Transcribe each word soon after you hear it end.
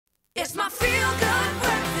It's my feel-good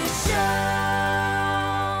breakfast show.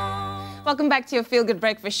 Welcome back to your Feel Good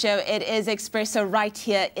Breakfast Show. It is Expresso right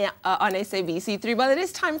here on SABC3. Well, it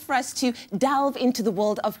is time for us to delve into the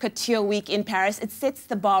world of Couture Week in Paris. It sets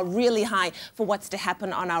the bar really high for what's to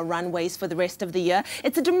happen on our runways for the rest of the year.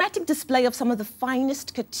 It's a dramatic display of some of the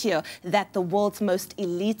finest couture that the world's most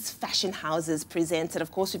elite fashion houses present. And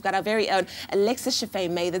of course, we've got our very own Alexis Chaffe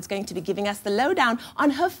Mey that's going to be giving us the lowdown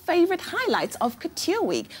on her favorite highlights of Couture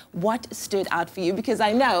Week. What stood out for you? Because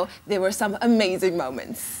I know there were some amazing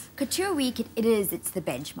moments. Couture Week, it's the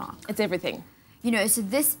benchmark. It's everything. You know, so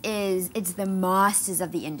it's the masters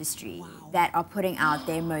of the industry that are putting out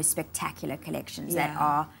their most spectacular collections that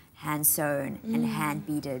are hand sewn and hand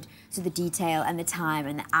beaded. So the detail and the time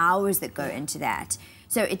and the hours that go into that.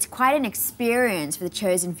 So it's quite an experience for the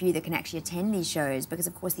chosen few that can actually attend these shows, because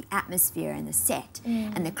of course the atmosphere and the set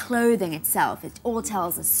and the clothing itself, it all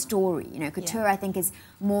tells a story. You know, couture I think is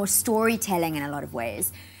more storytelling in a lot of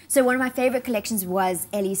ways. So one of my favorite collections was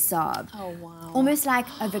Elis Saab. Oh, wow. Almost like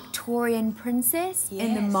a Victorian princess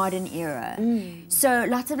in the modern era. So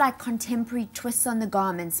lots of like contemporary twists on the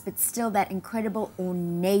garments, but still that incredible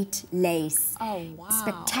ornate lace. Oh, wow.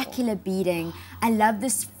 Spectacular beading. I love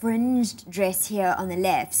this fringed dress here on the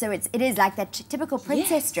left. So it is like that typical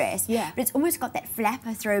princess dress, but it's almost got that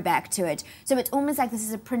flapper throwback to it. So it's almost like this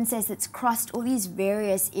is a princess that's crossed all these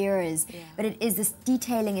various eras, but this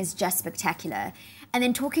detailing is just spectacular. And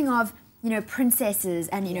then talking of, you know, princesses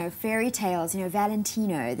and, you know, fairy tales, you know,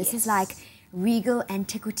 Valentino, this is like regal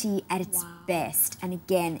antiquity at its best. And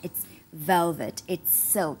again, it's velvet, it's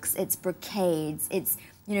silks, it's brocades, it's,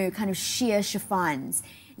 you know, kind of sheer chiffons.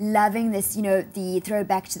 Loving this, you know, the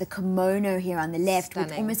throwback to the kimono here on the left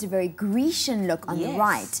with almost a very Grecian look on the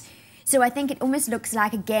right. So I think it almost looks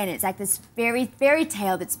like, again, it's like this fairy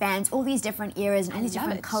tale that spans all these different eras and all these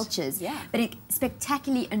different cultures. But it's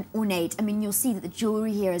spectacularly and ornate. I mean, you'll see that the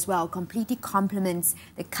jewelry here as well completely complements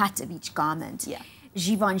the cut of each garment.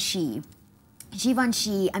 Givenchy,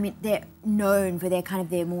 I mean, they're known for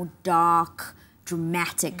their more dark,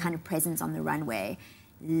 dramatic kind of presence on the runway.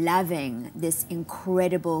 Loving this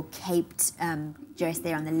incredible caped dress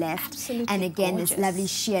there on the left. Absolutely and again, gorgeous. This lovely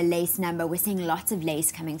sheer lace number. We're seeing lots of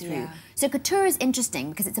lace coming through. So couture is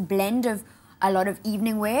interesting because it's a blend of a lot of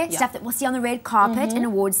evening wear, stuff that we'll see on the red carpet in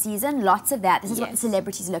awards season, lots of that. This is what the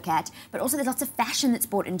celebrities look at. But also there's lots of fashion that's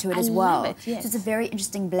brought into it as well. Love it, So it's a very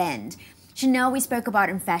interesting blend. Chanel we spoke about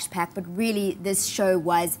in Flashpack, but really this show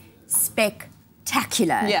was spectacular.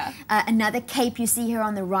 Another cape you see here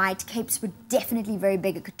on the right. Capes were definitely very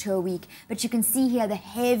big at Couture Week, but you can see here the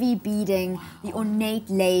heavy beading, the ornate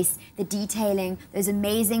lace, the detailing, those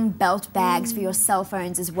amazing belt bags for your cell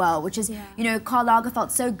phones as well, which is, you know, Karl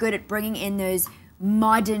Lagerfeld so good at bringing in those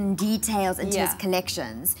modern details into his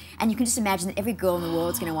collections, and you can just imagine that every girl in the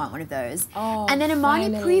world is going to want one of those. And then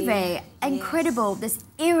Armani Privé, incredible, this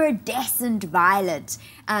iridescent violet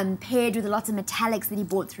paired with lots of metallics that he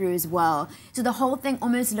brought through as well. So the whole thing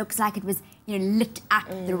almost looks like it was, you know, lit up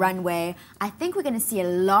the runway. I think we're going to see a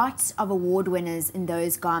lot of award winners in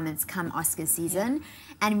those garments come Oscar season.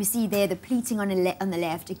 And we see there the pleating on the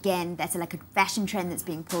left, again, that's like a fashion trend that's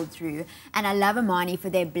being pulled through. And I love Armani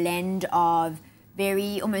for their blend of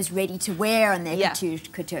very almost ready to wear on their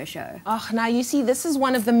couture show. Oh, now you see, this is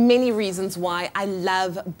one of the many reasons why I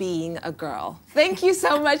love being a girl. Thank you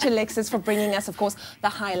so much, Alexis, for bringing us, of course, the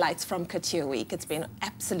highlights from Couture Week. It's been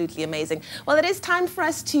absolutely amazing. Well, it is time for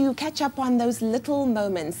us to catch up on those little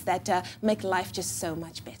moments that make life just so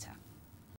much better.